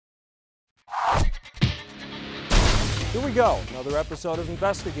Here we go, another episode of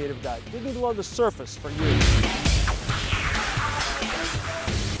Investigative Guide, digging below the surface for you.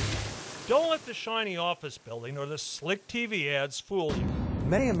 Don't let the shiny office building or the slick TV ads fool you.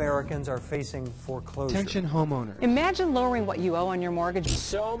 Many Americans are facing foreclosure. Attention homeowners. Imagine lowering what you owe on your mortgage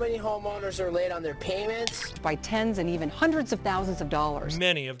So many homeowners are late on their payments. by tens and even hundreds of thousands of dollars.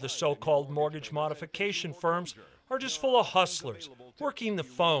 Many of the so-called mortgage modification firms are just full of hustlers, working the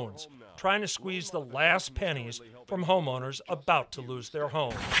phones, trying to squeeze the last pennies from homeowners about to lose their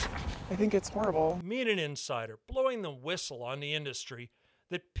homes. I think it's horrible. Meet an insider blowing the whistle on the industry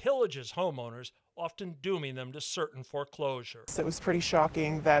that pillages homeowners, often dooming them to certain foreclosure. It was pretty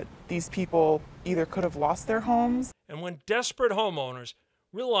shocking that these people either could have lost their homes. And when desperate homeowners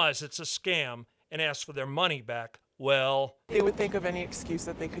realize it's a scam and ask for their money back, well, They would think of any excuse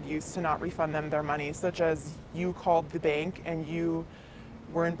that they could use to not refund them their money, such as you called the bank and you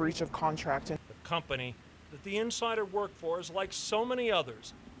were in breach of contract. the company that the insider worked for is like so many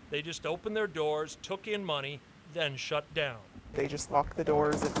others. They just opened their doors, took in money, then shut down. They just locked the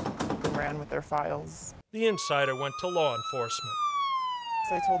doors and ran with their files. The insider went to law enforcement.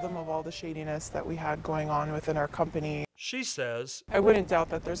 So I told them of all the shadiness that we had going on within our company. She says, I wouldn't doubt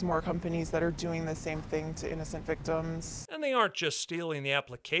that there's more companies that are doing the same thing to innocent victims. and they aren't just stealing the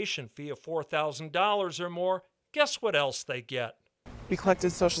application fee of $4,000 or more. Guess what else they get? We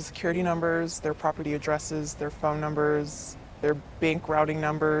collected social security numbers, their property addresses, their phone numbers, their bank routing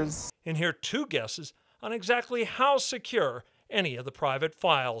numbers. And here are two guesses on exactly how secure any of the private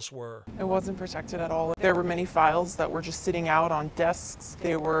files were. It wasn't protected at all. There were many files that were just sitting out on desks.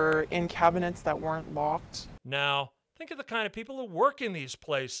 They were in cabinets that weren't locked. Now, think of the kind of people who work in these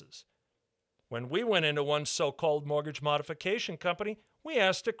places. When we went into one so-called mortgage modification company, we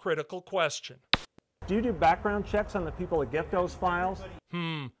asked a critical question. Do you do background checks on the people that get those files?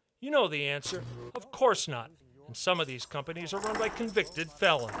 You know the answer. Of course not. And some of these companies are run by convicted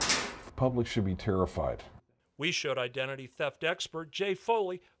felons. The public should be terrified. We showed identity theft expert Jay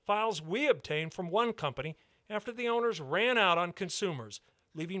Foley files we obtained from one company after the owners ran out on consumers,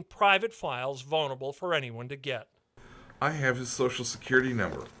 leaving private files vulnerable for anyone to get. I have his social security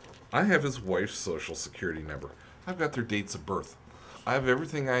number. I have his wife's social security number. I've got their dates of birth. I have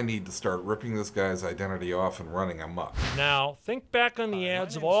everything I need to start ripping this guy's identity off and running amok. Now, think back on the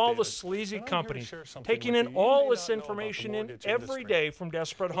ads of all the sleazy companies taking in all this information in every day from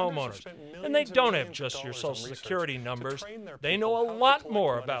desperate homeowners. And they don't have just your social security numbers. They know a lot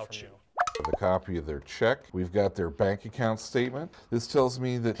more about you. With a copy of their check, we've got their bank account statement. This tells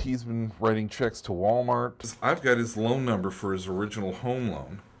me that he's been writing checks to Walmart. I've got his loan number for his original home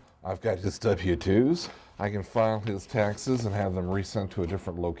loan. I've got his W-2s. I can file his taxes and have them resent to a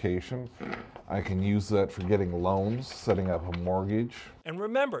different location. I can use that for getting loans, setting up a mortgage. And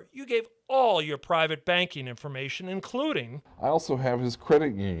remember, you gave all your private banking information, including... I also have his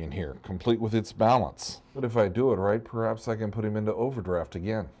credit union here, complete with its balance. But if I do it right, perhaps I can put him into overdraft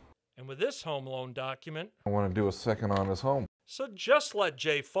again. And with this home loan document... I want to do a second on his home. So just let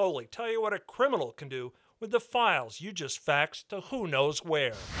Jay Foley tell you what a criminal can do with the files you just faxed to who knows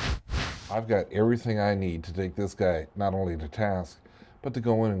where. I've got everything I need to take this guy not only to task, but to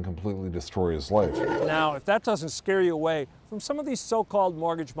go in and completely destroy his life. Now, if that doesn't scare you away from some of these so-called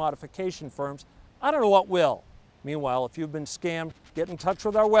mortgage modification firms, I don't know what will. Meanwhile, if you've been scammed, get in touch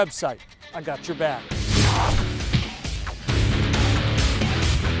with our website. I got your back.